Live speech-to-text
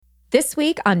This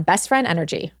week on Best Friend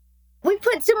Energy. We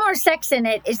put some more sex in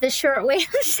it is the short way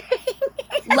of saying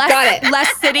it. Got it.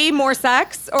 Less city, more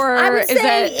sex? Or I would is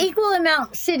say it equal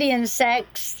amount city and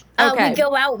sex. Okay. We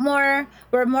go out more.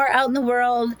 We're more out in the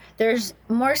world. There's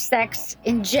more sex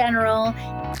in general.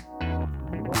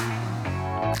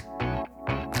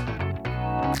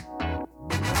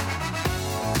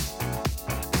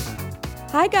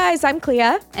 Hi guys, I'm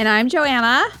Clea. And I'm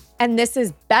Joanna. And this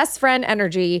is Best Friend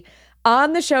Energy.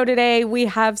 On the show today, we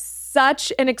have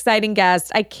such an exciting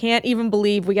guest. I can't even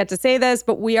believe we get to say this,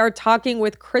 but we are talking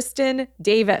with Kristin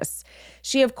Davis.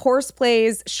 She, of course,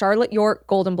 plays Charlotte York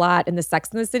Goldenblatt in the Sex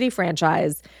and the City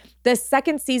franchise. The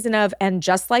second season of And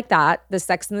Just Like That, the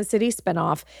Sex and the City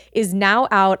spinoff, is now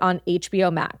out on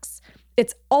HBO Max.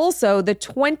 It's also the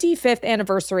 25th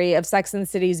anniversary of Sex and the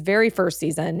City's very first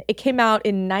season. It came out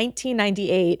in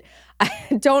 1998.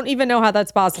 I don't even know how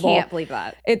that's possible. Can't believe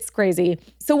that. It's crazy.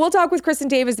 So we'll talk with Kristin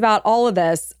Davis about all of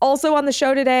this. Also on the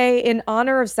show today, in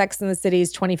honor of Sex and the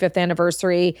City's 25th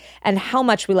anniversary and how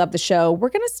much we love the show, we're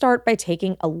going to start by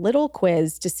taking a little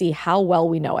quiz to see how well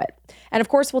we know it. And of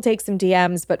course, we'll take some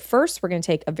DMs, but first we're going to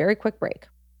take a very quick break.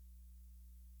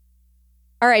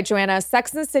 All right, Joanna,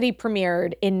 Sex and the City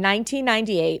premiered in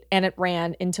 1998 and it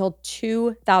ran until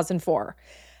 2004.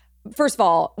 First of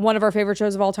all, one of our favorite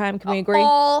shows of all time. Can we agree?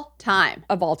 All time.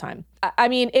 Of all time. I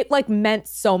mean, it like meant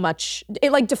so much.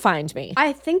 It like defined me.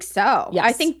 I think so. Yes.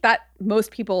 I think that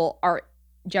most people our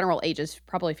general ages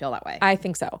probably feel that way. I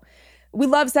think so. We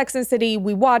love Sex and the City.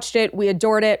 We watched it. We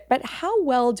adored it. But how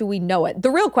well do we know it?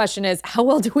 The real question is, how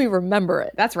well do we remember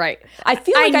it? That's right. I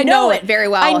feel like I know it very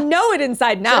well. I know it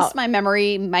inside and out. Just my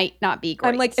memory might not be great.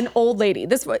 I'm like an old lady.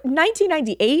 This was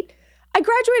 1998. I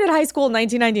graduated high school in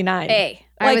 1999. Hey,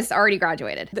 I was already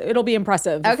graduated. It'll be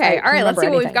impressive. Okay, all right, let's see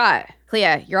what anything. we've got.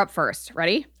 Clea, you're up first.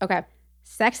 Ready? Okay.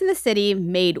 Sex and the City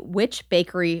made which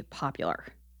bakery popular?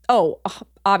 Oh,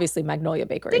 obviously Magnolia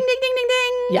Bakery. Ding, ding, ding, ding,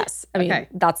 ding. Yes. I mean,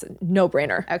 that's a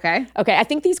no-brainer. Okay. Okay. I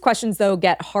think these questions, though,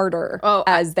 get harder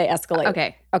as they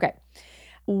escalate. Okay.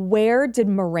 Where did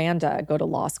Miranda go to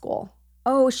law school?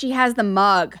 Oh, she has the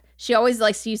mug. She always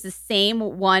likes to use the same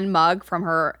one mug from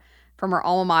her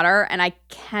alma mater, and I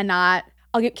cannot.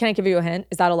 Can I give you a hint?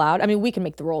 Is that allowed? I mean, we can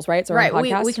make the rules, right? So right,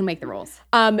 we can make the rules.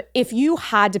 If you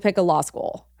had to pick a law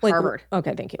school, like, Harvard.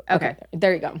 Okay, thank you. Okay,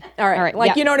 there you go. All right.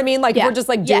 Like, you know what I mean? Like, if we're just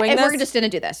like doing if this. we're just gonna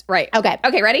do this, right? Okay.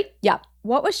 Okay, ready? Yeah.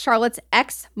 What was Charlotte's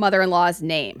ex-mother-in-law's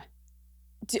name?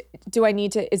 Do I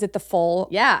need to? Is it the full?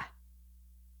 Yeah.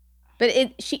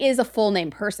 But she is a full name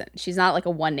person. She's not like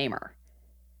a one namer.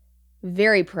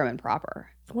 Very prim and proper.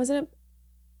 Wasn't it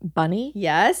Bunny?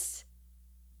 Yes.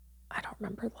 I don't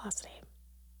remember the last name.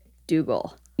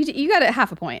 Dougal. You got it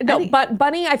half a point. No, but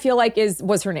Bunny, I feel like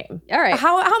was her name. All right.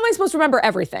 How am I supposed to remember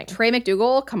everything? Trey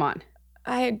McDougal? Come on.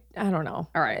 I don't know.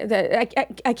 All right.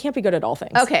 I can't be good at all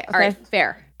things. Okay. All right.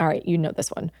 Fair. All right. You know this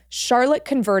one. Charlotte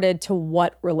converted to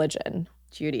what religion?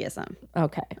 Judaism.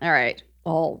 Okay. All right.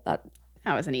 Oh, that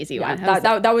was an easy one.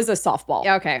 That was a softball.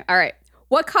 Okay. All right.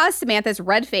 What caused Samantha's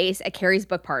red face at Carrie's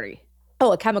book party?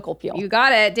 Oh, a chemical peel. You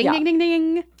got it. Ding, ding, ding,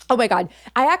 ding. Oh my God.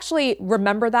 I actually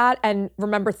remember that and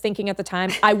remember thinking at the time,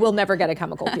 I will never get a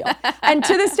chemical peel. And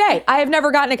to this day, I have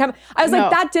never gotten a chemical. I was like,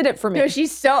 that did it for me. No,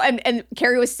 she's so, and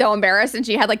Carrie was so embarrassed and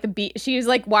she had like she was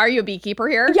like, why are you a beekeeper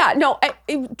here? Yeah, no,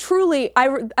 truly,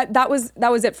 that was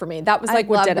it for me. That was like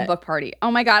what did it. I love the book party. Oh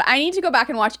my God. I need to go back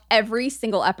and watch every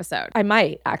single episode. I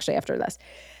might actually after this.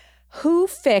 Who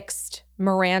fixed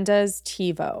Miranda's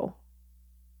TiVo?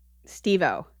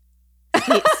 Steve-O.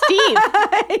 Steve.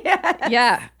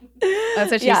 Yeah.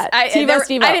 That's what she said. I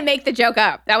didn't make the joke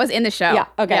up. That was in the show. Yeah.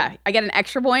 Okay. Yeah. I get an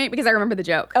extra point because I remember the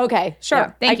joke. Okay. Sure.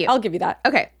 Yeah, thank you. I'll give you that.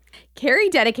 Okay. Carrie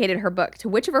dedicated her book to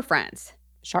which of her friends?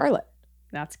 Charlotte.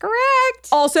 That's correct.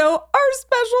 Also, our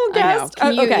special guest.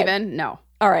 I know. Can you even? No.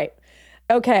 All right.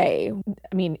 Okay.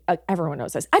 I mean, everyone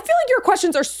knows this. I feel like your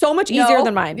questions are so much easier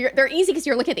than mine. They're easy because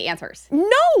you're looking at the answers.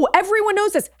 No, everyone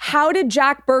knows this. How did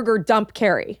Jack Berger dump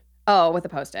Carrie? Oh, with a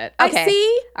Post-it. Okay. I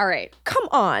see. All right. Come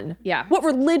on. Yeah. What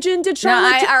religion did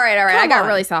Charlotte? All right. I got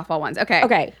really softball ones. Okay.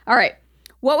 Okay. All right.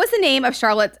 What was the name of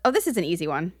Charlotte's? Oh, this is an easy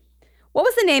one. What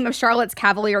was the name of Charlotte's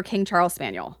Cavalier King Charles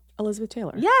Spaniel? Elizabeth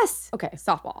Taylor. Yes. Okay.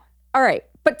 Softball. All right.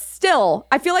 But still,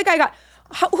 I feel like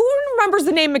who remembers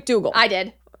the name McDougal? I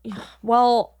did.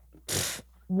 Well,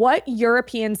 what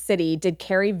European city did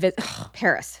Carrie visit?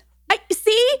 Paris.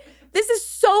 See? This is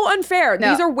so unfair.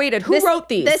 No, these are weighted. Who wrote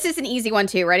these? This is an easy one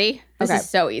too. Ready? This is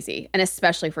so easy. And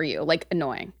especially for you. Like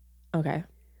annoying. Okay.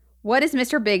 What is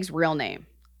Mr. Big's real name?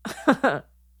 John.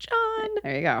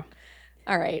 There you go.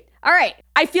 All right. All right.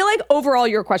 I feel like overall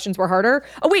your questions were harder.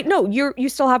 Oh, wait. No, you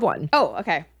still have one. Oh,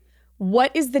 okay.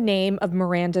 What is the name of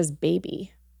Miranda's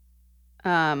baby?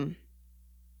 Brady.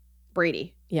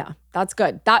 Yeah, that's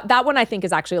good. That one I think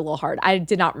is actually a little hard. I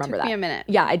did not remember that. Took me a minute.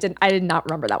 Yeah, I did not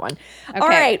remember that one. Okay. All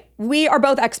right, we are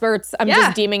both experts. I'm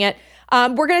just deeming it.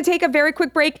 We're going to take a very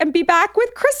quick break and be back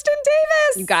with Kristin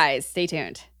Davis. You guys, stay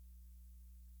tuned.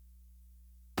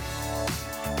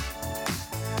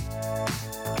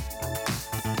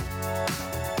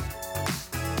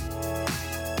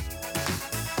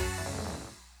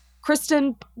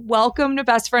 Kristin, welcome to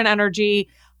Best Friend Energy.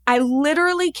 I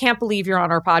literally can't believe you're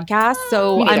on our podcast,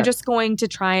 so I'm just going to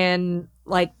try and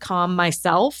calm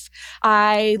myself.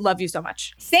 I love you so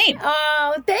much. Same.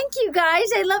 Oh, thank you guys.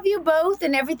 I love you both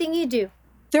and everything you do.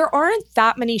 There aren't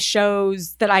that many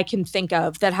shows that I can think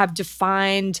of that have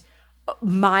defined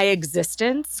my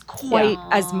existence quite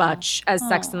as much as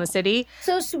Sex and the City.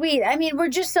 So sweet. I mean, we're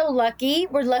just so lucky.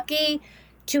 We're lucky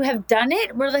to have done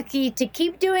it. We're lucky to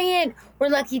keep doing it. We're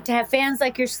lucky to have fans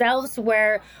like yourselves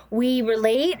where we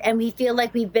relate and we feel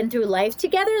like we've been through life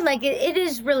together. Like it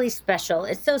is really special.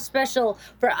 It's so special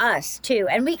for us too.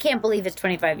 And we can't believe it's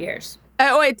 25 years.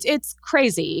 Oh, it's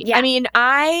crazy. Yeah. I mean,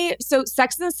 so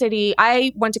Sex and the City,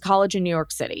 I went to college in New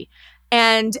York City.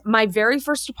 And my very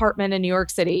first apartment in New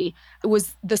York City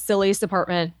was the silliest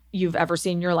apartment you've ever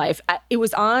seen in your life. It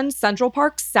was on Central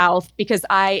Park South because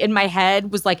in my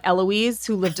head, was like Eloise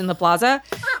who lived in the plaza.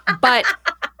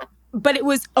 But it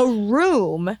was a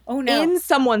room in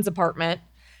someone's apartment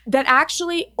that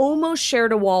actually almost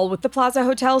shared a wall with the Plaza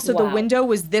Hotel. So the window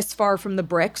was this far from the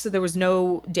brick, so there was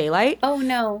no daylight. Oh,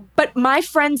 no. But my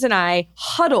friends and I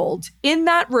huddled in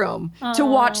that room to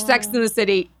watch Sex and the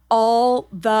City all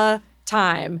the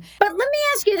time. But let me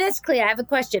ask you this, Clea. I have a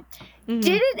question. Mm-hmm.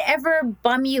 Did it ever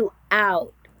bum you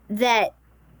out that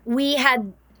we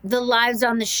had the lives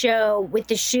on the show with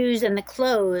the shoes and the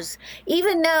clothes,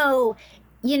 even though,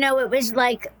 it was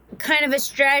kind of a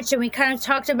stretch and we kind of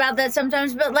talked about that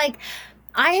sometimes, but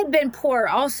I had been poor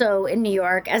also in New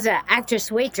York as an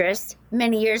actress waitress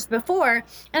many years before.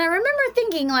 And I remember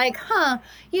thinking I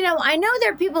know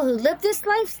there are people who live this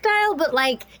lifestyle, but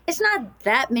it's not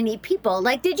that many people.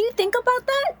 Did you think about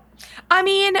that? I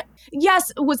mean,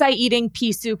 yes, was I eating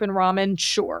pea soup and ramen?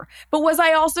 Sure. But was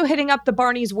I also hitting up the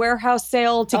Barney's Warehouse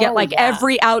sale to get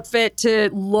every outfit to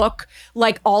look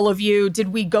like all of you?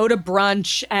 Did we go to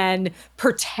brunch and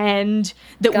pretend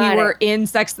that we were in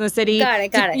Sex and the City? Got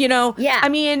it. Yeah. I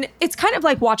mean, it's kind of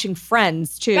like watching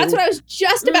Friends too. That's what I was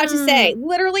just about to say.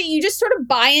 Literally, you just sort of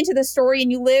buy into the story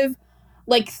and you live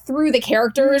through the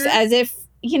characters as if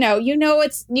you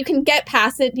can get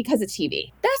past it because it's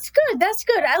TV. That's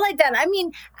good. I like that. I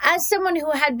mean, as someone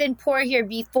who had been poor here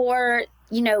before,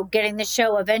 getting the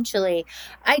show eventually,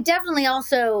 I definitely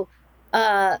also,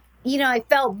 I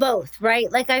felt both, right?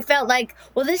 I felt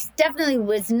this definitely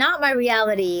was not my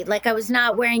reality. I was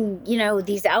not wearing,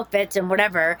 these outfits and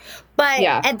whatever. But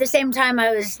at the same time,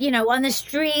 I was, on the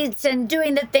streets and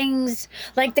doing the things,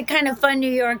 the kind of fun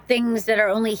New York things that are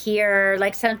only here,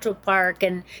 like Central Park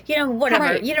and, whatever.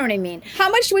 Right. You know what I mean? How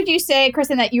much would you say,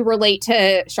 Kristin, that you relate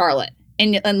to Charlotte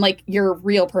and your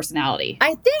real personality?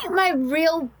 I think my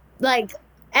real,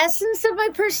 essence of my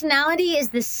personality is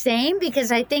the same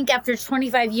because I think after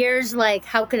 25 years,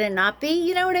 how could it not be?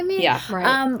 You know what I mean? Yeah,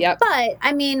 right. But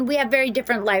I mean, we have very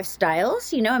different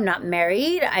lifestyles. I'm not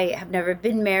married. I have never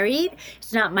been married.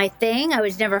 It's not my thing. I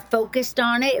was never focused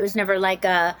on it. It was never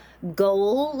a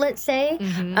goal, let's say.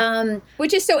 Mm-hmm.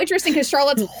 Which is so interesting because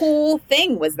Charlotte's whole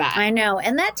thing was that. I know.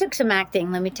 And that took some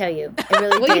acting, let me tell you. It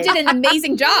really well, you did an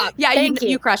amazing job. Yeah,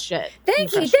 you crushed it.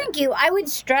 Thank you. I would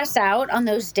stress out on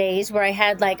those days where I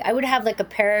had I would have a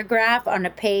paragraph on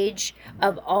a page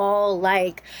of all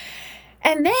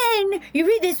and then you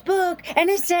read this book and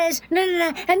it says no,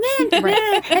 and then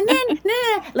and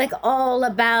then all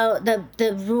about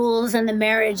the rules and the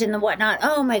marriage and the whatnot.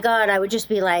 Oh my God, I would just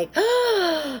be how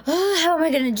am I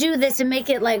going to do this and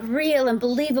make it real and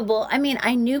believable? I mean,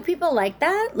 I knew people like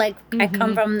that. I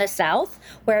come from the South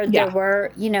where there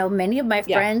were, many of my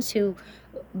friends who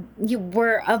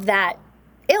were of that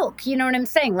ilk. You know what I'm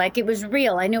saying? It was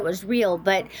real. I knew it was real,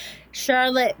 but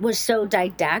Charlotte was so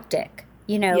didactic.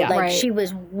 She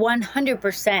was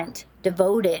 100%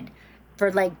 devoted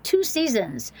for 2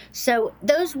 seasons. So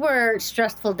those were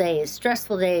stressful days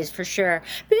for sure.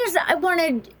 Because I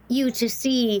wanted you to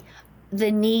see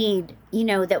the need,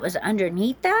 that was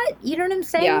underneath that. You know what I'm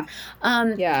saying?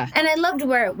 Yeah. And I loved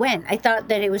where it went. I thought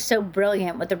that it was so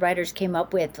brilliant what the writers came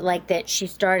up with, that she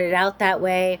started out that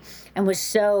way and was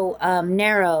so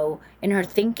narrow in her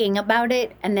thinking about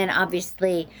it. And then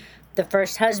obviously the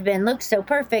first husband looked so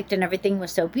perfect and everything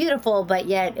was so beautiful, but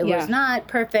yet it was not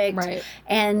perfect. Right.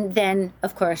 And then,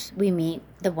 of course, we meet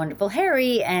the wonderful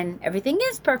Harry and everything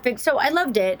is perfect. So I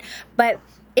loved it, but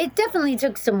it definitely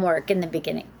took some work in the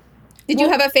beginning. Did you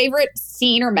have a favorite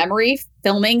scene or memory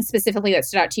filming specifically that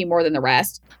stood out to you more than the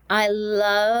rest? I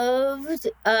loved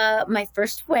my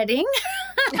first wedding.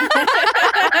 I'm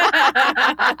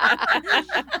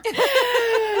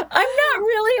not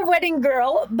really a wedding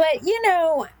girl, but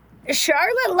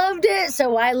Charlotte loved it,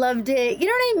 so I loved it. You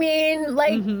know what I mean?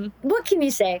 Like, what can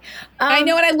you say? I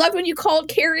know, and I loved when you called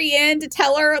Carrie in to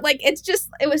tell her. Like, it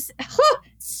was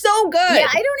so good. Yeah,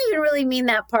 I don't even really mean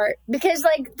that part because,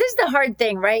 like, this is the hard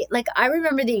thing, right? Like, I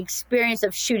remember the experience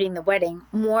of shooting the wedding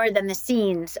more than the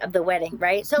scenes of the wedding,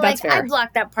 right? So, That's like, fair. I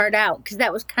blocked that part out because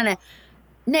that was kind of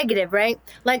negative, right?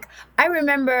 Like, I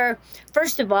remember,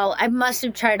 first of all, I must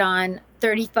have tried on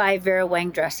 35 Vera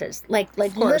Wang dresses. Like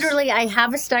literally, I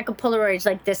have a stack of Polaroids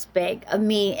like this big of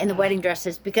me in the wedding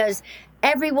dresses because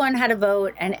everyone had a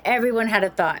vote and everyone had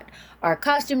a thought. Our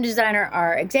costume designer,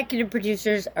 our executive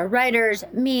producers, our writers,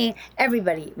 me,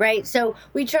 everybody, right? So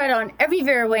we tried on every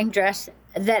Vera Wang dress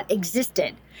that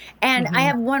existed. And I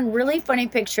have one really funny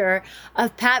picture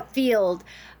of Pat Field,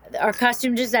 our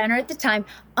costume designer at the time,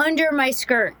 under my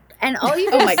skirt. And all you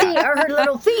can see are her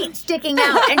little feet sticking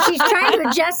out. And she's trying to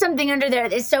adjust something under there.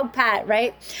 It's so Pat,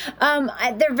 right?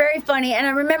 They're very funny. And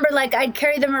I remember, like, I'd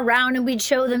carry them around and we'd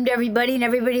show them to everybody and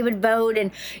everybody would vote.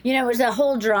 And, it was a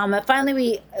whole drama.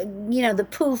 Finally, we, the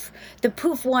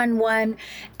poof won.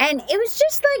 And it was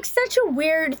just, like, such a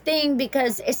weird thing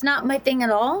because it's not my thing at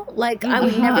all. Like, I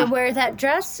would never wear that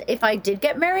dress. If I did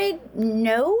get married,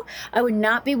 no. I would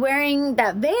not be wearing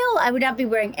that veil. I would not be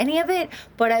wearing any of it.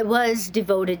 But I was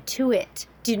devoted to it.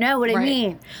 Do you know what I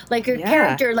mean? Like your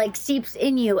character like seeps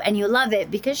in you and you love it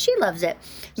because she loves it.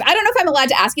 I don't know if I'm allowed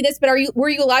to ask you this, but were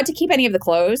you allowed to keep any of the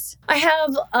clothes? I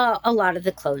have a lot of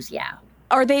the clothes, yeah.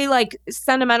 Are they like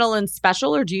sentimental and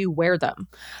special or do you wear them?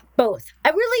 Both. I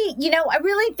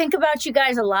really think about you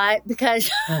guys a lot because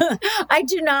I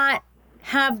do not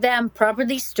have them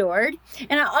properly stored.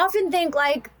 And I often think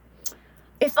like,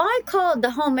 if I called the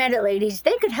home edit ladies,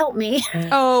 they could help me.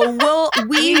 Oh,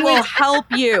 we will help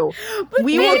you.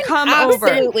 We will come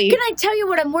absolutely. over. Can I tell you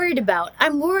what I'm worried about?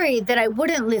 I'm worried that I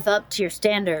wouldn't live up to your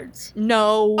standards.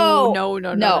 No.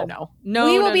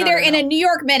 We will be there in a New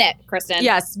York minute, Kristin.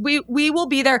 Yes, we will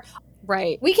be there.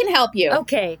 Right. We can help you.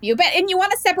 Okay. You bet. And you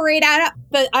want to separate out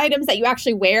the items that you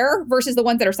actually wear versus the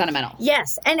ones that are sentimental.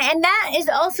 Yes. And that is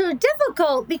also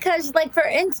difficult because, like, for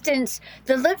instance,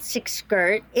 the lipstick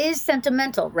skirt is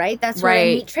sentimental, right? That's where I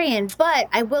meet Trey in. But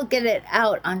I will get it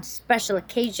out on special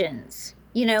occasions.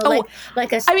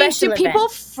 Like a special do people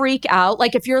freak out?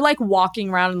 Like, if you're, like, walking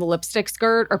around in the lipstick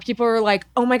skirt or people are like,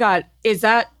 oh, my God,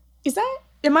 am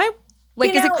I...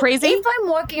 Like, is it crazy? If I'm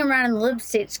walking around in the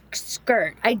lipstick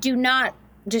skirt, I do not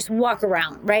just walk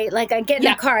around, right? Like, I get in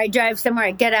the car, I drive somewhere,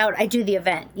 I get out, I do the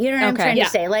event. You know what I'm trying to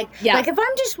say? Like, if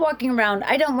I'm just walking around,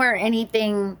 I don't wear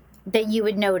anything that you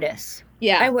would notice.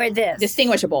 Yeah. I wear this.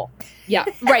 Distinguishable. Yeah.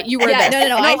 Right. You wear this.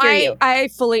 No. I hear you.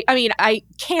 I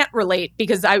can't relate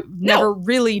because I've never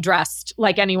really dressed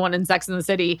like anyone in Sex and the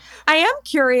City. I am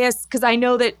curious because I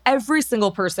know that every single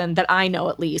person that I know,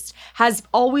 at least, has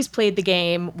always played the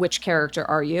game, which character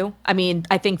are you? I mean,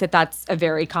 I think that that's a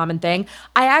very common thing.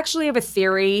 I actually have a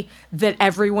theory that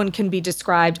everyone can be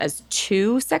described as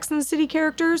two Sex and the City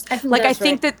characters. I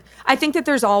think that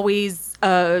there's always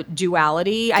a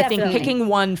duality. Definitely. I think picking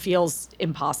one feels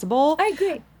impossible. I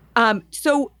agree.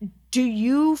 So do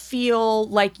you feel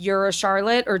like you're a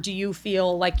Charlotte or do you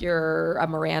feel like you're a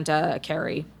Miranda, a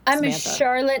Carrie? I'm Samantha? a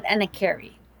Charlotte and a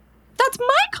Carrie. That's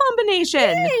my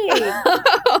combination. Hey.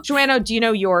 Joanna, do you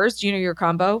know yours? Do you know your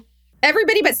combo?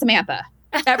 Everybody but Samantha.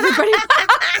 Everybody.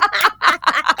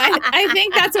 I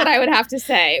think that's what I would have to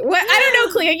say. I don't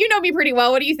know, Clea. You know me pretty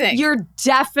well. What do you think? You're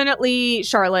definitely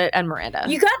Charlotte and Miranda.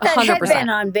 You got that 100%. headband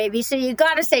on, baby, so you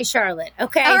got to say Charlotte,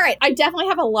 okay? All right. I definitely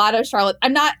have a lot of Charlotte.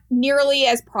 I'm not nearly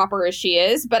as proper as she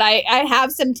is, but I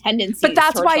have some tendencies. But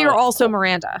that's toward why you're Charlotte. also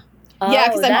Miranda. Yeah,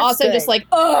 because I'm also good. just like,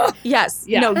 ugh. Yes.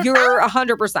 Yeah. No, you're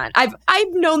 100%.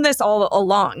 I've known this all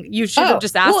along. You should have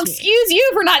just asked well, me. excuse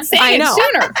you for not saying I know. it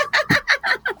sooner.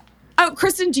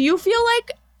 Kristin, do you feel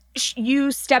like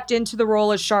you stepped into the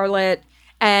role as Charlotte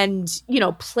and,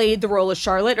 played the role as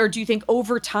Charlotte? Or do you think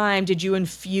over time, did you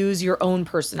infuse your own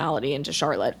personality into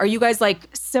Charlotte? Are you guys like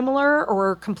similar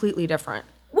or completely different?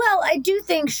 Well, I do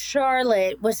think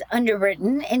Charlotte was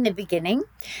underwritten in the beginning.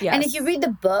 Yes. And if you read the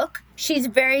book, she's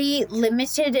very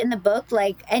limited in the book,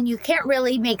 and you can't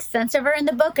really make sense of her in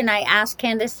the book. And I asked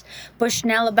Candace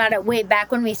Bushnell about it way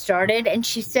back when we started, and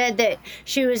she said that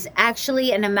she was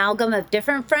actually an amalgam of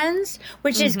different friends,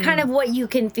 which is kind of what you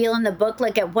can feel in the book.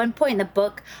 Like at one point in the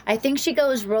book, I think she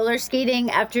goes roller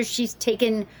skating after she's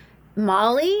taken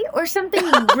Molly or something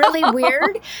really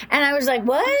weird. And I was like,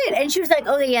 what? And she was like,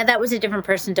 oh yeah, that was a different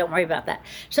person. Don't worry about that.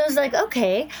 So I was like,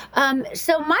 okay.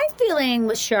 So my feeling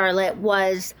with Charlotte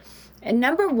was,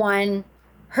 number one,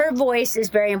 her voice is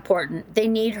very important. They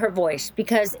need her voice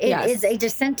because it is a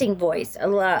dissenting voice a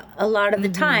lot of the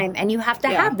time. And you have to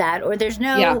have that, or there's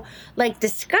no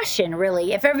discussion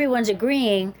really. If everyone's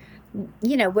agreeing,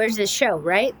 where's this show,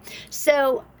 right?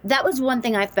 So that was one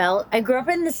thing I felt. I grew up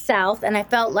in the South, and I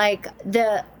felt like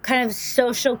the kind of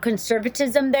social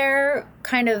conservatism there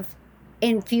kind of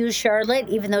infused Charlotte,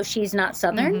 even though she's not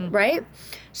Southern, right?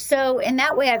 So in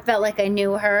that way, I felt like I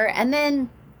knew her. And then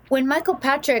when Michael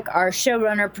Patrick, our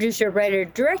showrunner, producer, writer,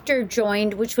 director,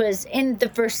 joined, which was in the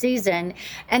first season,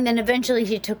 and then eventually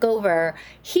he took over,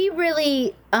 he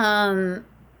really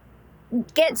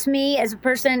gets me as a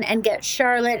person and gets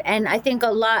Charlotte, and I think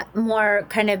a lot more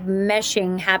kind of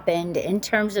meshing happened in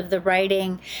terms of the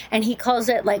writing, and he calls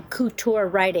it like couture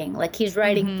writing, like he's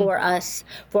writing for us,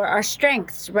 for our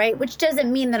strengths, right? Which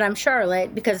doesn't mean that I'm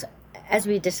Charlotte, because as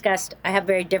we discussed, I have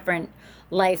very different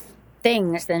life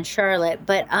things than Charlotte,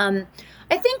 but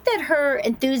I think that her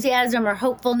enthusiasm, her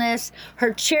hopefulness,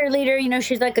 her cheerleader,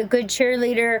 she's like a good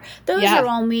cheerleader. Those are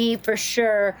all me for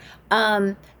sure.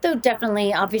 Though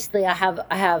definitely, obviously, I have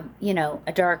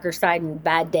a darker side and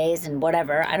bad days and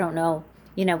whatever. I don't know.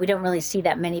 We don't really see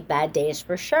that many bad days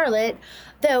for Charlotte.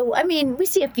 Though, I mean, we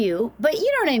see a few, but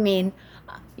you know what I mean?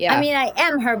 Yeah. I mean, I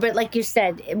am her, but like you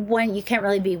said, you can't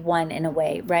really be one in a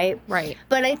way, right? Right.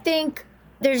 But I think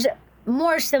there's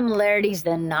more similarities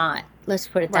than not. Let's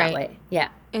put it that way. Yeah.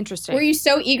 Interesting. Were you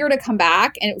so eager to come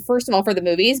back? And first of all, for the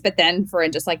movies, but then for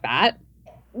it just like that?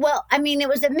 Well, I mean, it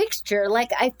was a mixture.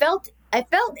 Like I felt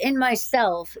in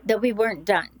myself that we weren't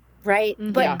done, right?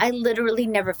 But I literally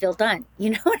never feel done.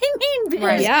 You know what I mean?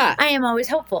 Because I am always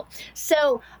hopeful.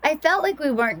 So I felt like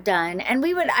we weren't done. And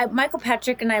Michael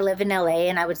Patrick and I live in LA,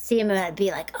 and I would see him and I'd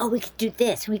be like, oh, we could do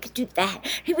this, we could do that.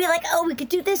 He'd be like, oh, we could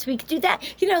do this, we could do that.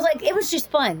 Like it was just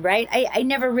fun, right? I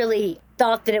never really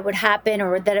thought that it would happen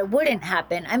or that it wouldn't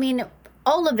happen. I mean,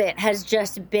 all of it has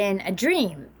just been a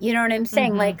dream. You know what I'm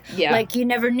saying? Like you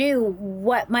never knew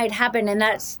what might happen, and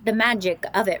that's the magic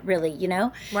of it, really,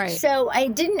 Right. So I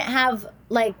didn't have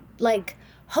like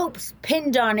hopes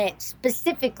pinned on it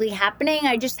specifically happening.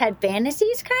 I just had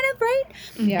fantasies kind of, right?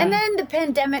 Yeah. And then the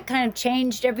pandemic kind of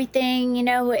changed everything,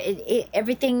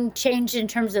 everything changed in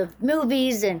terms of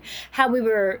movies and how we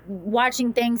were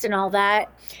watching things and all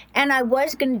that. And I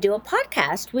was going to do a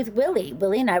podcast with Willie.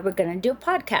 Willie and I were going to do a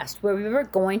podcast where we were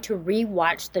going to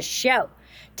rewatch the show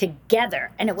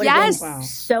together, and it would have been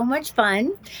so much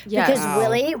fun because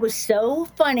Willie was so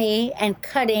funny and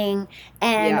cutting,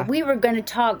 and we were going to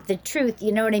talk the truth,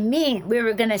 you know what I mean? We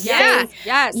were going to say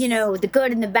the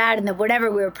good and the bad and the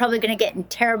whatever. We were probably going to get in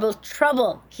terrible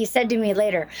trouble. He said to me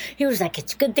later, he was like,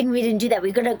 it's a good thing we didn't do that,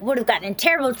 we would have gotten in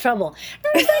terrible trouble. And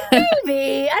I was like,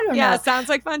 maybe, I don't know. Sounds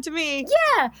like fun to me.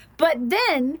 Yeah, but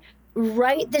then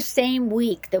right the same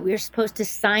week that we were supposed to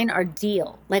sign our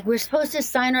deal. Like, we're supposed to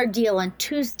sign our deal on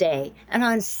Tuesday, and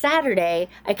on Saturday,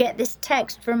 I get this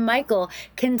text from Michael,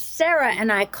 can Sarah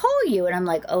and I call you? And I'm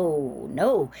like, oh,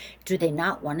 no. Do they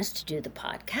not want us to do the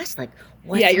podcast? Like,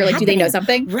 what's you're like, do they know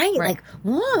something? Right. Like,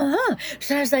 what?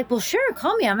 So I was like, well, sure,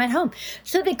 call me. I'm at home.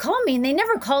 So they call me, and they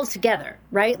never call together,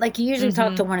 right? Like, you usually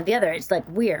talk to one or the other. It's, like,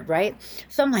 weird, right?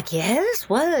 So I'm like, yes?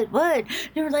 What? And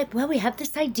they were like, well, we have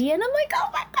this idea. And I'm like, oh,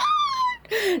 my God.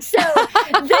 So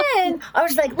then I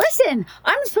was like, listen,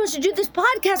 I'm supposed to do this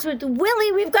podcast with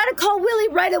Willie. We've got to call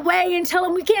Willie right away and tell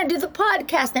him we can't do the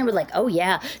podcast. And they were like, oh,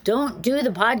 yeah, don't do the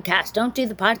podcast. Don't do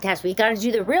the podcast. We got to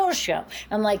do the real show.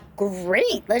 I'm like,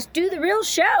 great, let's do the real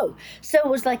show. So it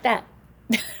was like that.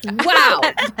 Wow.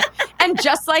 And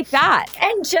just like that.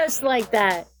 And just like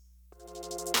that.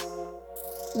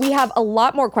 We have a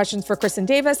lot more questions for Kristin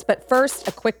Davis, but first,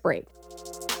 a quick break.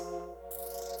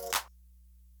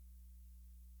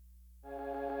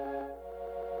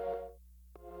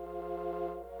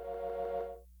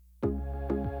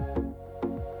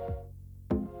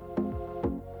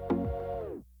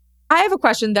 I have a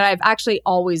question that I've actually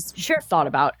always thought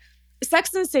about.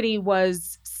 Sex and the City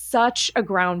was such a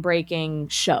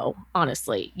groundbreaking show,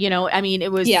 honestly. You know, I mean,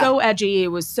 it was so edgy. It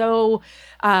was so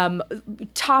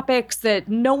topics that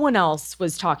no one else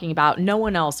was talking about, no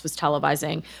one else was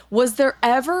televising. Was there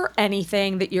ever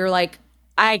anything that you're like,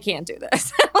 I can't do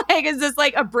this? Like, is this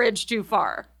like a bridge too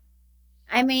far?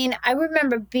 I mean, I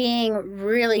remember being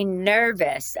really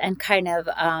nervous and kind of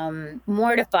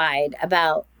mortified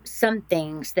about some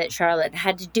things that Charlotte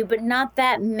had to do, but not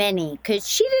that many, because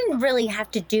she didn't really have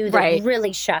to do the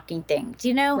really shocking things,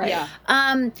 you know? Right. Yeah.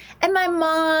 And my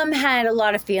mom had a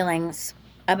lot of feelings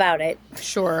about it.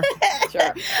 Sure.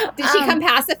 Sure. Did she come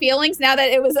past the feelings now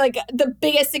that it was like the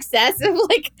biggest success of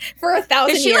like for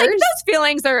 1,000 years? Like, those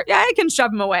feelings are, I can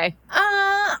shove them away.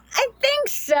 I think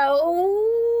so.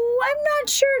 I'm not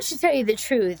sure, to tell you the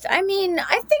truth. I mean,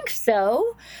 I think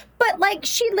so. But like,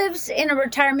 she lives in a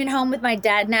retirement home with my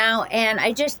dad now, and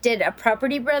I just did a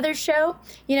Property Brothers show.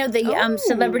 You know, the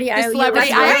Celebrity IOU.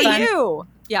 Celebrity IOU.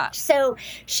 Yeah. So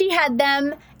she had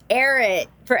them air it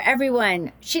for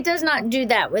everyone. She does not do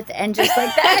that with And Just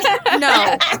Like That.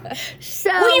 No. So,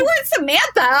 well, you weren't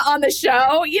Samantha on the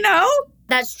show, you know?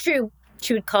 That's true.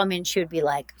 She would call me and she would be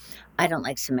like, I don't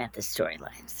like Samantha's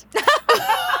storylines.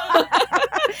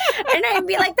 And I'd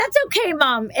be like, that's okay,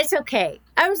 Mom. It's okay.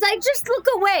 I was like, just look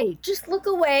away. Just look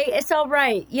away. It's all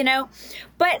right, you know?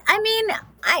 But I mean,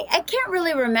 I can't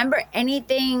really remember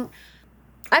anything.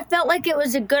 I felt like it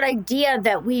was a good idea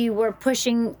that we were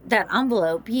pushing that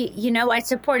envelope. You know, I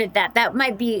supported that. That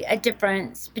might be a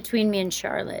difference between me and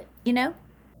Charlotte, you know?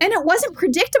 And it wasn't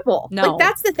predictable. No. Like,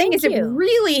 that's the thing. It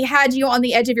really had you on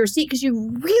the edge of your seat because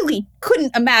you really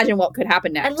couldn't imagine what could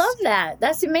happen next. I love that.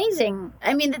 That's amazing.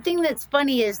 I mean, the thing that's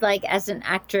funny is, like, as an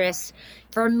actress,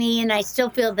 for me, and I still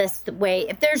feel this way,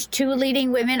 if there's two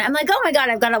leading women, I'm like, oh my God,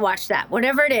 I've got to watch that,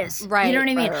 whatever it is. Right. You know what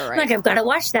I mean? Right. I'm like, I've got to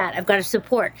watch that. I've got to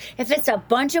support. If it's a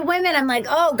bunch of women, I'm like,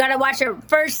 oh, got to watch it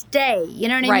first day. You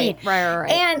know what I mean? Right.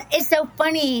 And it's so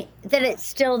funny that it's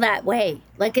still that way.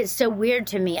 Like, it's so weird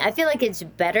to me. I feel like it's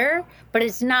better, but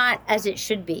it's not as it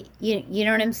should be. You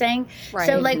know what I'm saying? Right.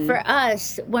 So, like, for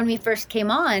us, when we first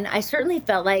came on, I certainly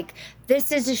felt like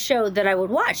this is a show that I would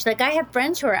watch. Like, I have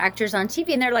friends who are actors on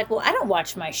TV, and they're like, well, I don't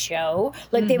watch my show.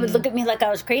 Like, they would look at me like I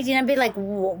was crazy, and I'd be like,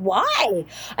 why?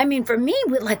 I mean, for me,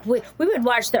 we would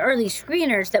watch the early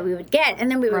screeners that we would get,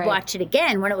 and then we would watch it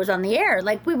again when it was on the air.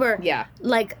 Like, we were,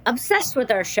 like, obsessed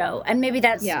with our show. And maybe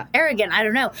that's arrogant. I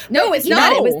don't know. No, but, it's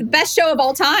not. It was the best show of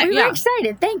all time. We were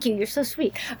excited. Thank you. You're so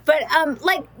sweet. But,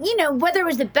 like, you know, whether it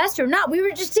was the best or not, we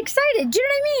were just excited. Do you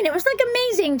know what I mean? It was, like,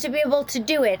 amazing to be able to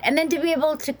do it. And then to be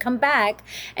able to come back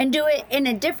and do it in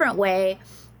a different way,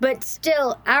 but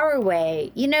still our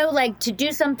way. You know, like, to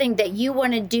do something that you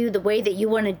want to do the way that you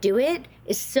want to do it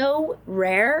is so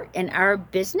rare in our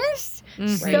business.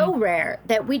 So rare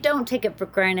that we don't take it for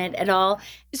granted at all.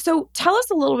 So tell us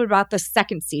a little bit about the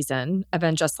second season of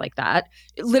And Just Like That,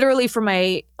 literally for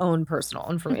my own personal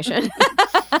information.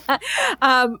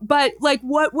 But like,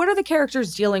 what are the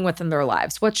characters dealing with in their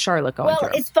lives? What's Charlotte going through?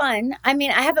 Well, it's fun. I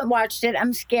mean, I haven't watched it.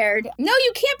 I'm scared. No,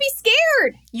 you can't be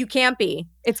scared. You can't be.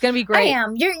 It's going to be great. I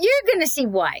am. You're going to see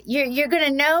why. You're going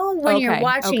to know when you're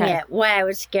watching it why I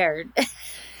was scared.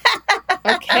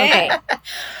 Okay.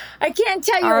 I can't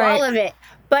tell you all of it.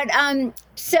 But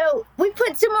so we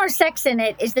put some more sex in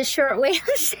it is the short way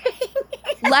of saying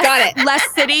it. Got it.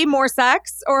 Less city, more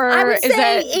sex? Or I would is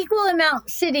say it equal amount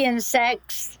city and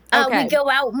sex. Okay. We go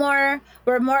out more.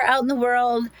 We're more out in the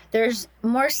world. There's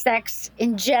more sex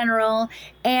in general.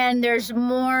 And there's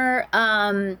more,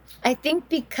 I think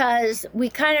because we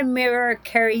kind of mirror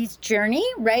Carrie's journey,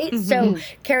 right? So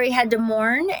Carrie had to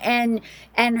mourn, and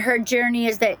her journey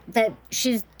is that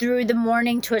she's through the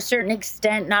mourning to a certain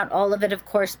extent, not all of it, of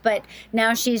course, but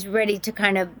now she's ready to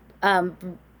kind of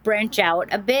branch out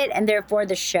a bit, and therefore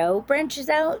the show branches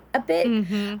out a bit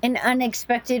in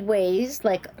unexpected ways.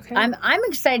 Like, I'm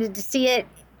excited to see it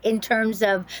in terms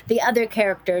of the other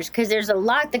characters, because there's a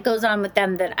lot that goes on with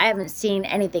them that I haven't seen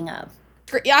anything of.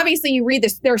 Obviously, you read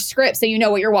their script, so you know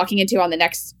what you're walking into on the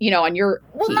next, on your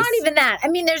Well, piece. not even that. I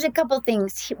mean, there's a couple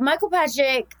things. Michael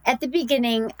Patrick, at the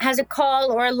beginning, has a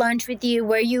call or a lunch with you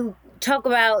where you talk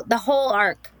about the whole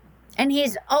arc. And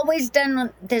he's always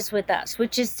done this with us,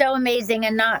 which is so amazing,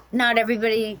 and not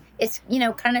everybody is,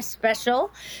 kind of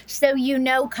special. So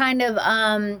kind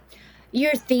of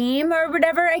your theme or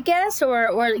whatever, I guess,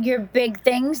 or your big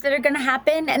things that are going to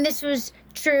happen. And this was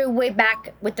true way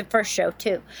back with the first show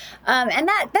too. And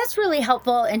that's really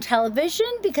helpful in television,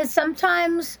 because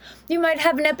sometimes you might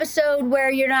have an episode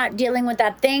where you're not dealing with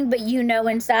that thing, but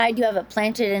inside you have it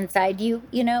planted inside you,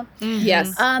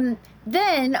 Yes.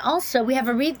 then also we have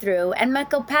a read through, and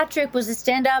Michael Patrick was a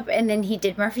stand up, and then he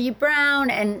did Murphy Brown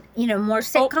and, more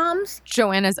sitcoms.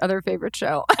 Joanna's other favorite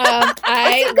show.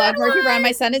 I love Murphy Brown.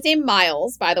 My son is named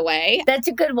Miles, by the way. That's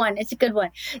a good one. It's a good one.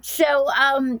 So,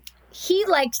 he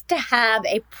likes to have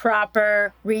a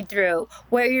proper read through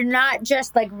where you're not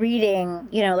just like reading,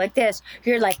 like this.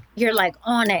 You're like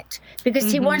on it,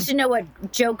 because he wants to know what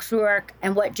jokes work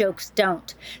and what jokes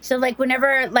don't. So like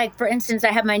whenever, like for instance,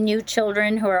 I have my new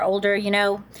children who are older,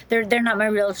 they're not my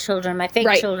real children, my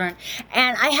fake children.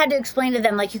 And I had to explain to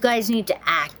them, like, you guys need to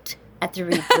act at the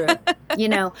read through,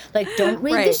 like don't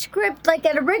read the script like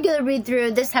at a regular read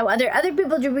through. This how other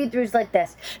people do read throughs like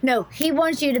this. No, he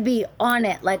wants you to be on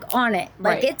it. Like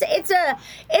it's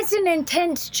an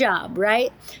intense job,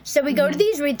 right? So we go to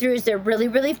these read throughs. They're really,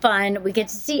 really fun. We get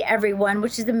to see everyone,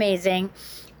 which is amazing,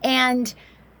 and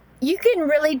you can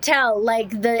really tell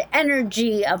like the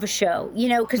energy of a show,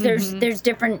 because there's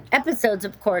different episodes,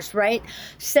 of course, right?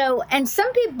 So, and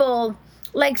some people.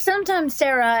 Like sometimes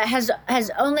Sarah has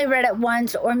only read it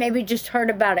once, or maybe just heard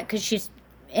about it because she's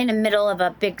in the middle of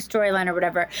a big storyline or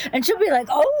whatever, and she'll be like,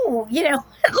 "Oh,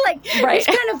 it's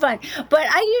kind of fun." But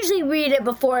I usually read it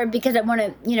before because I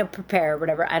want to, prepare or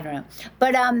whatever. I don't know,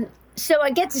 but so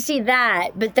I get to see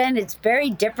that, but then it's very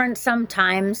different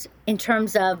sometimes in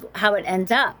terms of how it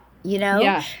ends up.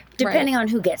 Depending on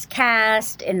who gets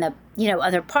cast in the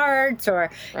other parts, or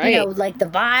like the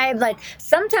vibe. Like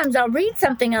sometimes I'll read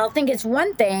something and I'll think it's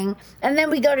one thing, and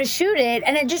then we go to shoot it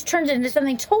and it just turns into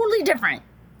something totally different.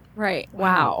 Right.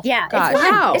 Wow. Yeah. It's fun.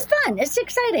 Wow. It's fun. It's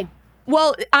exciting.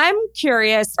 Well, I'm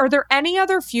curious, are there any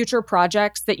other future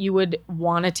projects that you would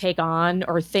want to take on,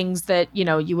 or things that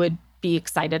you would be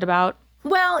excited about?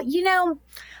 Well,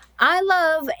 I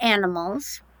love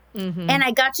animals. And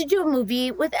I got to do a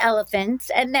movie with elephants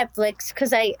at Netflix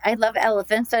because I love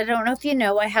elephants. I don't know if you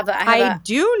know. I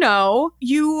do know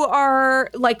you are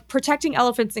like protecting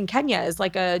elephants in Kenya is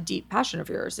like a deep passion of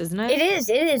yours, isn't it? It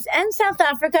is. And South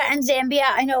Africa and Zambia.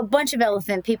 I know a bunch of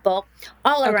elephant people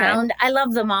all around. I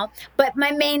love them all. But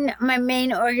my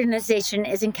main organization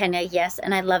is in Kenya, yes,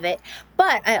 and I love it.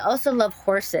 But I also love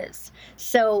horses.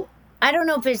 So I don't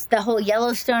know if it's the whole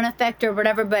Yellowstone effect or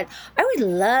whatever, but I would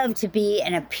love to be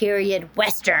in a period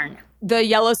Western. The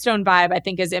Yellowstone vibe, I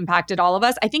think, has impacted all of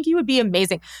us. I think you would be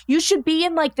amazing. You should be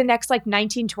in like the next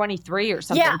 1923 or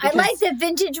something. Yeah, I like the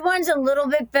vintage ones a little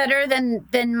bit better than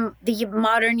the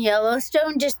modern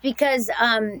Yellowstone, just because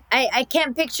I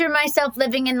can't picture myself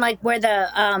living in like where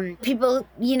the people,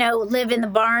 live in the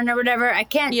barn or whatever. I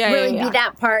can't really be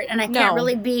that part, and I can't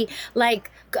really be like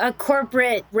a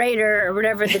corporate raider or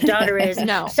whatever the daughter is.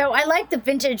 No. So I like the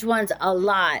vintage ones a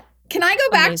lot. Can I go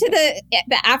back to the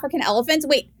African elephants?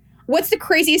 Wait, what's the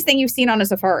craziest thing you've seen on a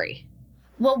safari?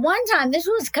 Well, one time, this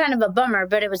was kind of a bummer,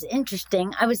 but it was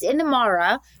interesting. I was in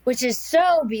Amara, which is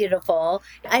so beautiful.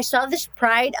 I saw this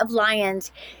pride of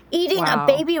lions eating a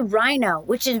baby rhino,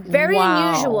 which is very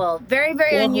unusual, very,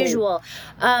 very unusual,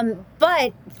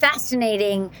 but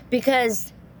fascinating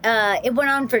because it went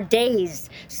on for days.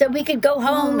 So we could go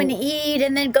home and eat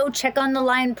and then go check on the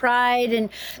lion pride.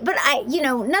 But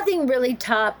nothing really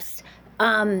tops.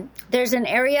 There's an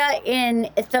area in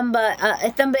Ithumba.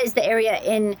 Ithumba is the area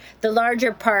in the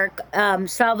larger park,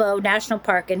 Salvo National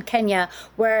Park in Kenya,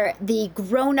 where the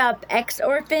grown-up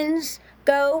ex-orphans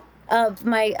go of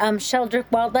my Sheldrick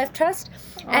Wildlife Trust.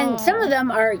 And some of them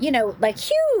are, like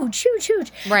huge.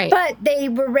 Right. But they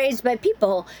were raised by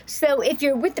people. So if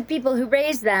you're with the people who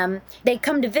raised them, they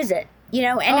come to visit.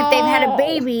 And if they've had a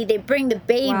baby, they bring the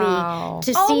baby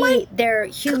to see their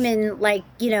human,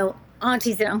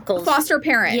 aunties and uncles. Foster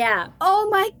parent. Yeah. Oh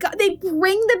my God. They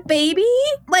bring the baby?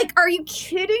 Like, are you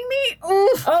kidding me?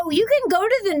 Oof. Oh, you can go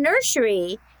to the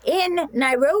nursery in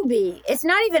Nairobi. It's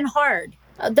not even hard.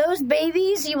 Those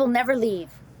babies, you will never leave.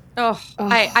 Oh.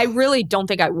 I really don't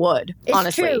think I would, it's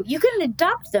honestly. True. You can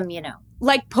adopt them,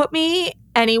 Like, put me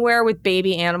anywhere with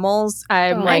baby animals.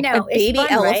 I'm like, I know. A baby fun,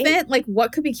 elephant? Right? Like,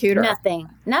 what could be cuter?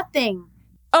 Nothing.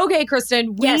 Okay,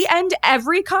 Kristin, we end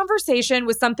every conversation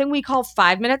with something we call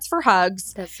 5 minutes for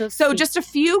hugs. That's so So sweet. just a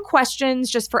few questions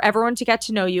just for everyone to get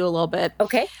to know you a little bit.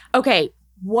 Okay.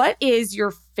 What is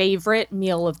your favorite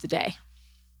meal of the day?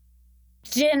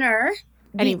 Dinner.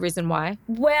 Any reason why?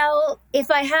 Well,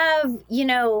 if I have,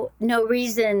 no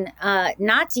reason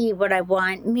not to eat what I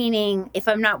want, meaning if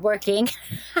I'm not working,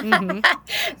 then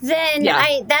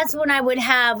that's when I would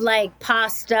have like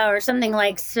pasta or something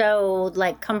like so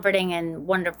like comforting and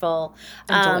wonderful.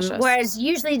 And delicious. Whereas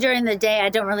usually during the day, I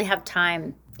don't really have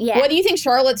time. Yeah. What do you think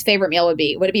Charlotte's favorite meal would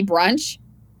be? Would it be brunch?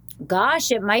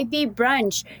 Gosh, it might be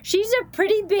brunch. She's a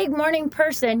pretty big morning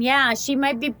person. Yeah, she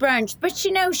might be brunch. But,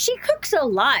 you know, she cooks a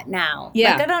lot now.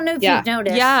 Yeah. Like, I don't know if you've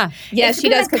noticed. Yeah. Yeah, she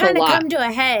does cook a lot. It's going to kind of come to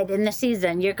a head in the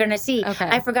season. You're going to see. Okay.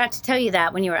 I forgot to tell you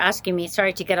that when you were asking me.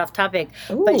 Sorry to get off topic.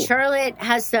 Ooh. But Charlotte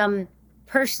has some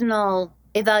personal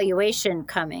evaluation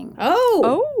coming.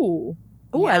 Oh,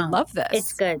 I Yeah. love this.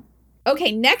 It's good.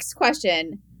 Okay, next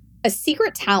question. A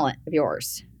secret talent of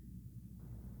yours.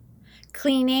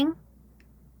 Cleaning.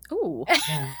 Ooh.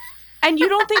 And you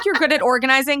don't think you're good at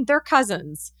organizing? They're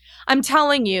cousins. I'm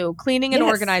telling you, cleaning and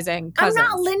Yes. organizing, cousins. I'm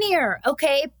not linear,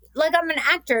 okay? Like, I'm an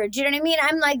actor. Do you know what I mean?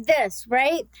 I'm like this,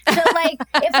 right? So, like,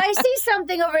 if I see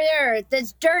something over there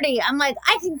that's dirty, I'm like,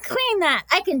 I can clean that.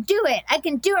 I can do it. I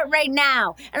can do it right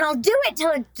now. And I'll do it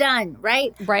till it's done,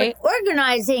 right? Right. But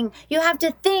organizing, you have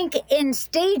to think in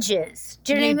stages.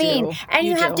 Do you know You what I mean? do. And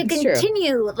you have to It's true.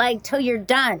 continue, like, till you're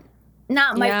done.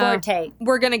 Not my Yeah. forte.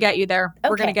 We're going to get you there.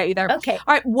 We're going to get you there. Okay.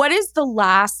 All right. What is the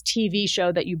last TV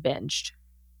show that you binged?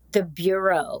 The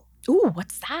Bureau. Ooh,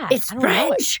 what's that? It's I don't know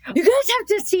it. French. You guys have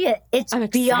to see it. It's I'm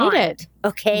beyond. excited.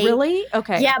 Okay. Really?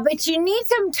 Okay. Yeah, but you need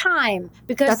some time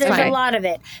because That's there's fine. a lot of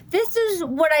it. This is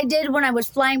what I did when I was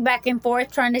flying back and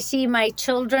forth trying to see my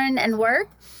children and work.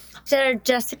 So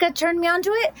Jessica turned me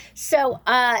onto it. So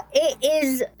it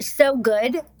is so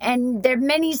good. And there are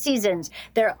many seasons.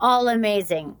 They're all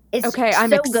amazing. It's Okay, I'm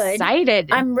so good. excited.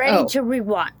 I'm ready Oh. to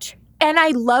rewatch. And I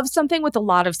love something with a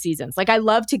lot of seasons. Like I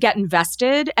love to get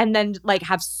invested and then like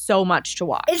have so much to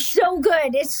watch. It's so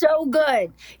good. It's so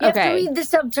good. You have to Okay. read the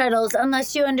subtitles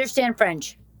unless you understand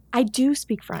French. I do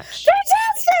speak French.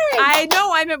 Fantastic! I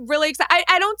know. I'm really excited.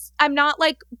 I'm not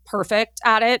like perfect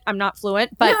at it. I'm not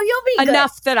fluent, but no, you'll be good.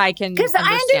 enough that I can Because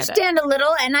I it. understand a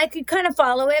little and I could kind of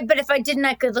follow it, but if I didn't,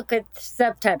 I could look at the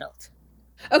subtitles.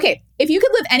 Okay, if you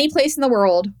could live any place in the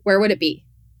world, where would it be?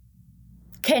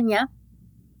 Kenya.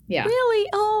 Yeah. Really?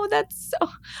 Oh, that's so.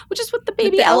 Well, just with the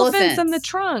baby the elephants and elephants. the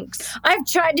trunks. I've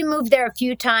tried to move there a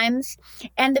few times,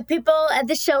 and the people at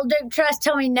the Shelter Trust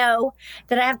tell me no,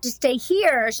 that I have to stay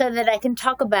here so that I can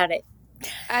talk about it.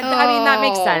 I mean, that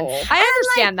makes sense. Oh. I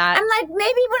understand that. I'm like,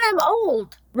 maybe when I'm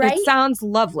old, right? It sounds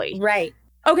lovely. Right.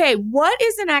 Okay, what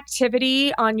is an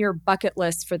activity on your bucket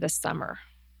list for this summer?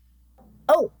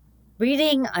 Oh,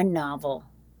 reading a novel.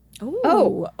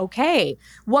 Oh, okay.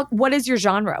 What is your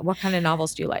genre? What kind of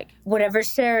novels do you like? Whatever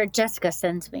Sarah Jessica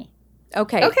sends me.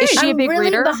 Okay. Okay. Is she a I'm big really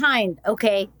reader? behind,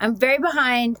 okay? I'm very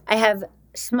behind. I have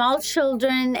small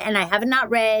children, and I have not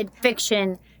read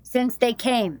fiction since they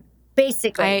came,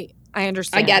 basically. I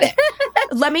understand. I get it.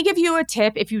 Let me give you a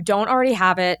tip. If you don't already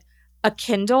have it, a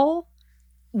Kindle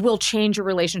will change your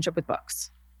relationship with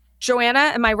books. Joanna,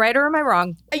 am I right or am I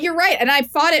wrong? You're right. And I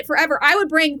fought it forever. I would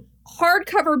bring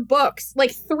hardcover books,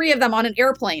 like 3 of them on an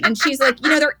airplane. And she's like,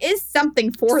 there is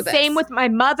something for this. Same with my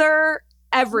mother,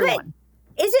 everyone.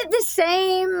 Is it the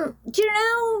same? Do you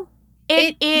know?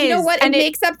 It is. You know what? It And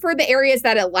makes up for the areas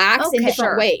that it lacks in Okay. different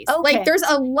Sure. ways. Okay. Like there's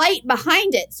a light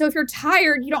behind it. So if you're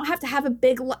tired, you don't have to have a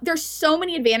big there's so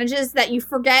many advantages that you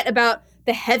forget about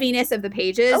the heaviness of the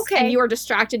pages. Okay. And you are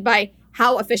distracted by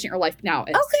how efficient your life now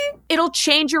is. Okay. it'll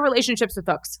change your relationships with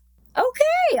books.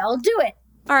 Okay, I'll do it.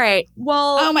 All right.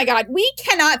 Well, Oh my God. We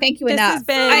cannot thank you this enough. has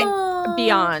been Oh,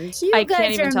 beyond. You I guys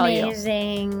can't even are tell you.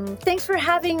 amazing. Thanks for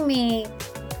having me.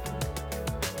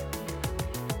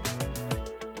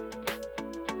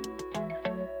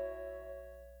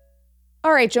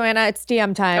 All right, Joanna, it's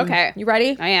DM time. Okay. You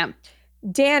ready? I am.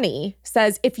 Danny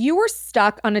says, if you were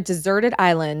stuck on a deserted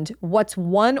island, what's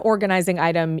one organizing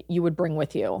item you would bring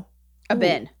with you? A Ooh,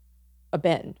 bin. A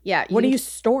bin. Yeah. What are can- you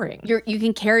storing? You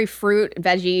can carry fruit,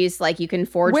 veggies, like you can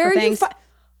forage Where for are you things.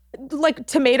 like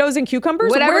tomatoes and cucumbers?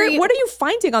 Whatever Where, you- what are you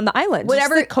finding on the island? Just,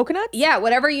 Whatever- like, coconuts? Yeah,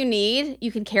 whatever you need,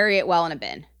 you can carry it well in a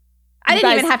bin. I You didn't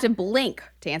guys- even have to blink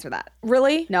to answer that.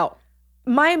 Really? No.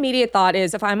 My immediate thought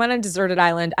is if I'm on a deserted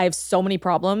island, I have so many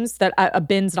problems that a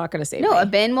bin's not going to save No, me. a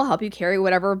bin will help you carry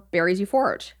whatever berries you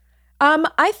forage.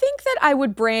 I think that I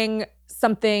would bring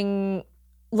something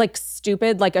like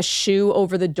stupid, like a shoe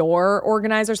over the door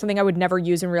organizer, something I would never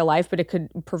use in real life, but it could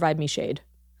provide me shade.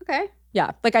 Okay. Yeah,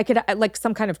 like I could, like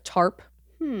some kind of tarp.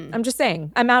 I'm just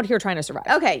saying, I'm out here trying to survive.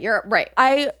 Okay, you're right.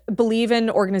 I believe in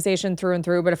organization through and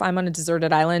through, but if I'm on a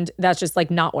deserted island, that's just like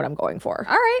not what I'm going for.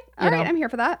 All right. You All right. know. I'm here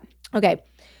for that. Okay.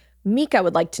 Mika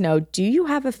would like to know, do you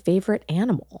have a favorite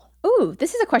animal? Ooh,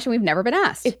 this is a question we've never been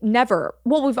asked. Well,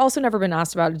 we've also never been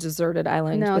asked about a deserted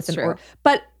island. No, with it's an true.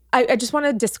 But I just want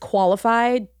to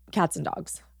disqualify cats and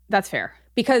dogs That's fair.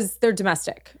 because they're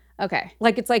domestic. Okay.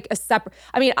 Like it's like a separate,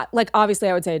 I mean, like obviously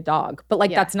I would say a dog, but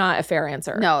like Yeah. that's not a fair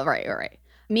answer. No, right, right.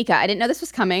 Mika, I didn't know this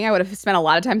was coming. I would have spent a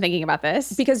lot of time thinking about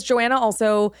this. Because Joanna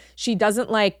also, she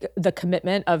doesn't like the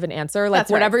commitment of an answer. Like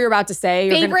That's right. whatever you're about to say.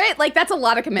 Favorite? Like that's a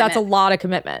lot of commitment. That's a lot of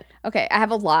commitment. Okay, I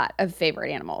have a lot of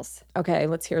favorite animals. Okay,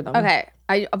 let's hear them. Okay,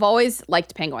 I've always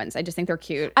liked penguins. I just think they're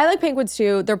cute. I like penguins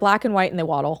too. They're black and white and they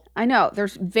waddle. I know, they're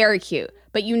very cute.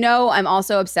 But I'm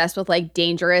also obsessed with like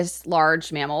dangerous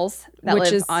large mammals that Which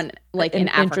live is on like an in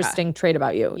Africa. interesting trait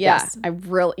about you. Yeah, Yes. I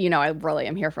really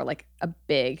am here for like a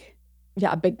big.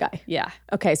 Yeah, a big guy. Yeah.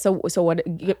 Okay, so what?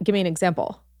 Give me an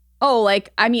example. Oh,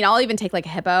 like I'll even take like a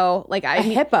hippo. Like A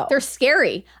hippo. They're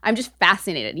scary. I'm just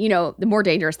fascinated. The more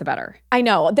dangerous, the better. I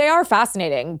know they are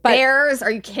fascinating, but Bears?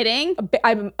 Are you kidding?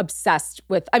 I'm obsessed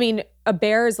with. I mean, a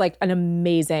bear is like an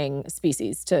amazing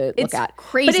species to look at.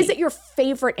 Crazy. But is it your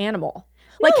favorite animal?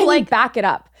 Like, No, can you back it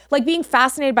up? Like being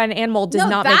fascinated by an animal does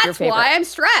not make your favorite. That's why I'm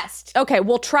stressed. Okay,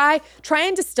 well try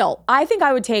and distill. I think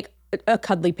I would take a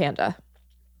cuddly panda.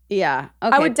 Yeah.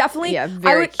 Okay. I would definitely. Yeah,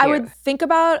 very I cute. would think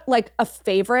about like a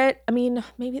favorite. I mean,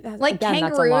 maybe that's Like again,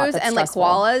 that's a lot. kangaroos That's and like stressful.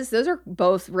 koalas. Those are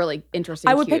both really interesting.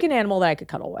 I would cute. pick an animal that I could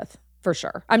cuddle with for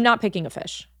sure. I'm not picking a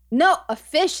fish. No, a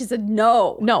fish is a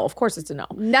no. No, of course it's a no.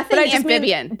 Nothing But I just mean-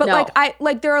 amphibian. but no.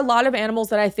 like there are a lot of animals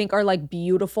that I think are like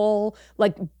beautiful,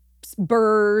 like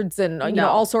birds and you know No.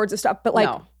 all sorts of stuff. But like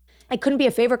No. I couldn't be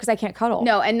a favorite because I can't cuddle.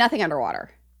 No, and nothing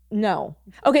underwater. No.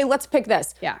 Okay, let's pick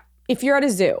this. Yeah. If you're at a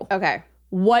zoo, Okay.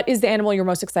 what is the animal you're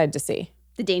most excited to see?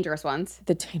 The dangerous ones.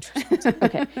 The dangerous ones.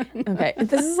 Okay. Okay.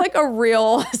 This is like a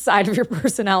real side of your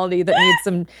personality that needs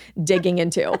some digging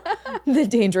into. The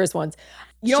dangerous ones.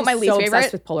 You know what my She's least so favorite?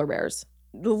 obsessed with polar bears.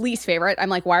 The least favorite. I'm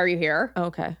like, why are you here?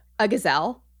 Okay. A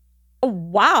gazelle. Oh,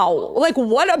 wow. Like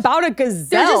what about a gazelle?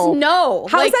 There's just no.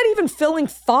 How is like, that even filling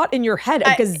thought in your head?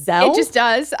 A gazelle? It just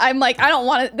does. I'm like, I don't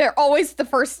want to. They're always the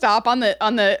first stop on the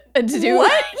to do.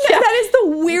 What? Yeah. That is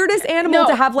the weirdest animal No,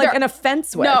 to have like they're- an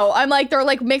offense with. No, I'm like, they're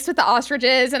like mixed with the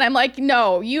ostriches, and I'm like,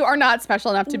 no, you are not special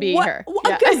enough to be What? here. A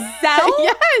Yeah. gazelle?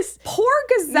 Yes. Poor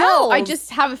gazelle. No, I just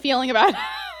have a feeling about it.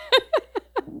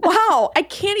 Wow. I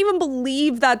can't even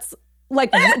believe that's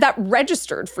like that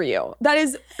registered for you. That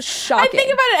is shocking. I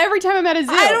think about it every time I'm at a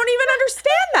zoo. I don't even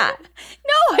understand that.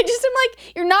 No, I just am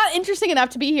like, you're not interesting enough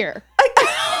to be here.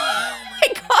 Oh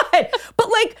my God. But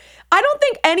like, I don't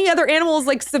think any other animal is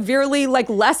like severely like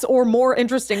less or more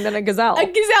interesting than a gazelle. A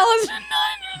gazelle is not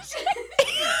interesting.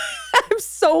 I'm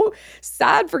so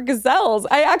sad for gazelles.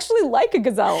 I actually like a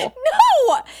gazelle.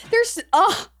 No, there's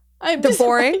They're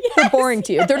boring. Yes, They're boring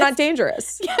to you. They're not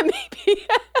dangerous. Yeah, maybe.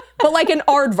 But like an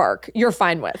aardvark, you're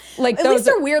fine with. Like At those least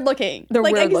they're weird looking. they're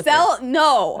like weird a gazelle,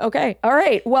 no. Okay. All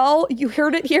right. Well, you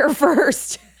heard it here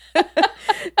first.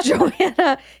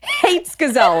 Joanna hates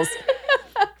gazelles.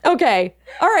 Okay.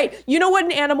 All right. You know what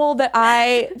an animal that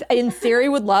I, in theory,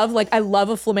 would love? Like, I love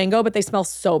a flamingo, but they smell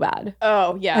so bad.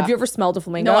 Oh, yeah. Have you ever smelled a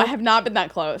flamingo? No, I have not been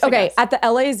that close. I Okay. guess. At the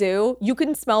LA Zoo, you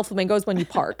can smell flamingos when you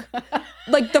park.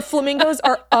 Like, the flamingos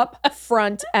are up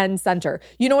front and center.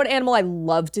 You know what animal I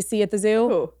love to see at the zoo?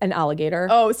 Who? An alligator.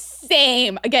 Oh,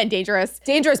 same. Again, dangerous.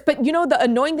 Dangerous. But you know, the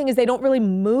annoying thing is they don't really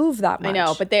move that much. I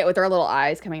know, but they with their little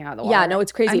eyes coming out of the water. Yeah, no,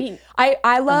 it's crazy. I mean,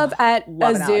 I love at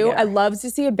love a an zoo, I alligator. love to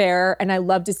see a bear and I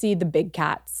love to see the big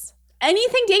cats.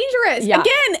 anything dangerous. Yeah.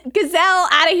 Again, gazelle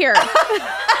out of here.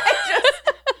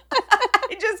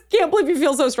 I just can't believe you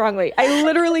feel so strongly. I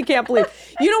literally can't believe.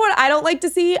 You know what I don't like to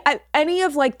see? Any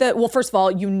of like the, well, first of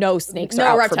all, you know snakes are No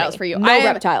out reptiles me. for you. No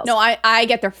reptiles. No, I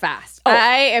get there fast. Oh.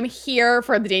 I am here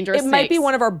for the dangerous It might be snakes.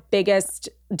 one of our biggest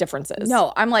differences.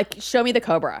 No, I'm like, show me the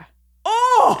cobra.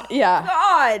 Oh, Yeah.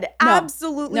 God. No.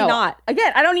 Absolutely No. not.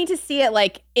 Again, I don't need to see it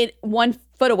like it 1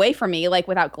 foot away from me, like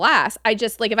without glass. I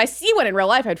just like if I see one in real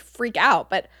life, I'd freak out.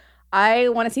 But I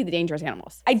want to see the dangerous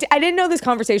animals. I didn't know this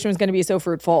conversation was going to be so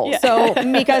fruitful. Yeah. So,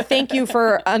 Mika, thank you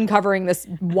for uncovering this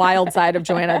wild side of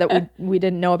Joanna that we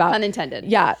didn't know about. Unintended.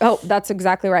 Yeah. Oh, that's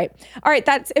exactly right. All right.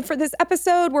 That's it for this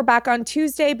episode. We're back on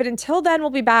Tuesday, but until then, we'll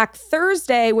be back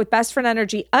Thursday with Best Friend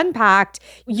Energy Unpacked.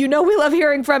 You know we love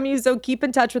hearing from you, so keep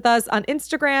in touch with us on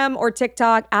Instagram or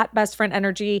TikTok at Best Friend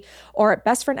Energy or at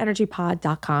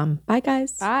bestfriendenergypod.com. Bye,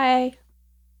 guys. Bye.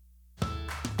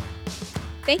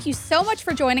 Thank you so much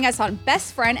for joining us on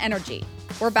Best Friend Energy.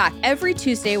 We're back every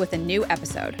Tuesday with a new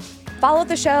episode. Follow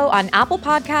the show on Apple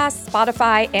Podcasts,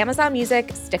 Spotify, Amazon Music,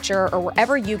 Stitcher, or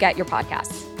wherever you get your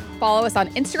podcasts. Follow us on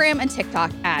Instagram and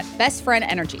TikTok at Best Friend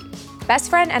Energy. Best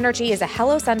Friend Energy is a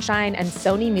Hello Sunshine and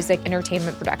Sony Music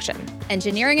Entertainment production.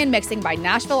 Engineering and mixing by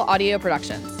Nashville Audio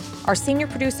Productions. Our senior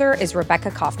producer is Rebecca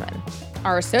Kaufman.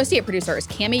 Our associate producer is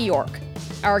Cammie York.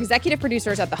 Our executive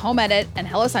producers at The Home Edit and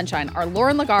Hello Sunshine are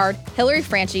Lauren Lagarde, Hillary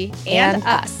Franchi, and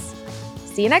us.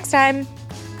 See you next time.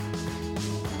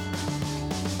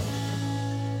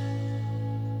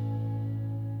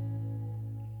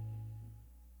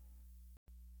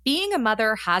 Being a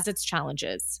mother has its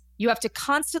challenges. You have to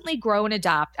constantly grow and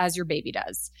adapt as your baby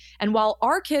does. And while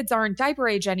our kids aren't diaper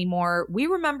age anymore, we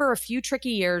remember a few tricky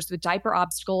years with diaper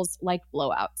obstacles like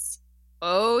blowouts.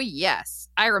 Oh, yes,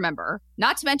 I remember.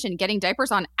 Not to mention getting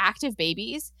diapers on active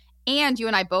babies. And you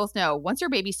and I both know once your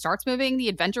baby starts moving, the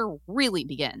adventure really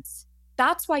begins.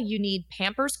 That's why you need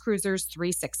Pampers Cruisers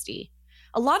 360.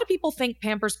 A lot of people think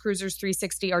Pampers Cruisers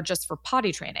 360 are just for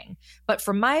potty training, but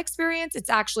from my experience, it's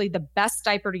actually the best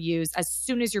diaper to use as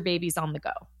soon as your baby's on the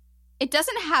go. It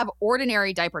doesn't have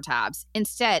ordinary diaper tabs.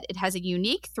 Instead, it has a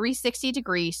unique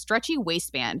 360-degree stretchy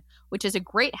waistband, which is a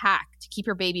great hack to keep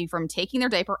your baby from taking their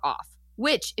diaper off,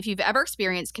 which, if you've ever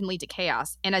experienced, can lead to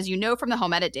chaos. And as you know from the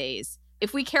home edit days,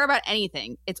 if we care about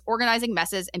anything, it's organizing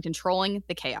messes and controlling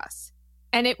the chaos.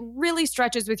 And it really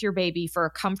stretches with your baby for a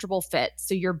comfortable fit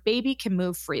so your baby can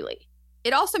move freely.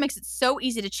 It also makes it so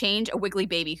easy to change a wiggly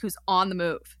baby who's on the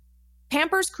move.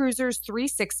 Pampers Cruisers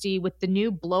 360 with the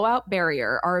new blowout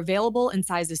barrier are available in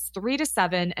sizes 3 to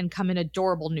 7 and come in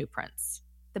adorable new prints.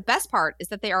 The best part is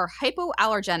that they are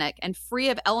hypoallergenic and free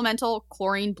of elemental,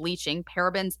 chlorine, bleaching,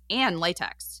 parabens, and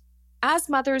latex. As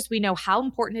mothers, we know how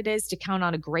important it is to count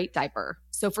on a great diaper.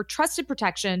 So for trusted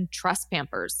protection, trust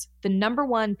Pampers, the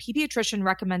 #1 pediatrician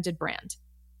recommended brand.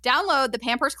 Download the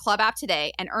Pampers Club app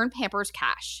today and earn Pampers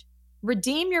Cash.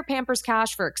 Redeem your Pampers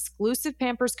Cash for exclusive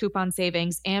Pampers coupon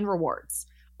savings and rewards.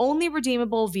 Only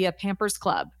redeemable via Pampers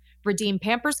Club. Redeem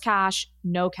Pampers Cash,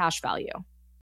 no cash value.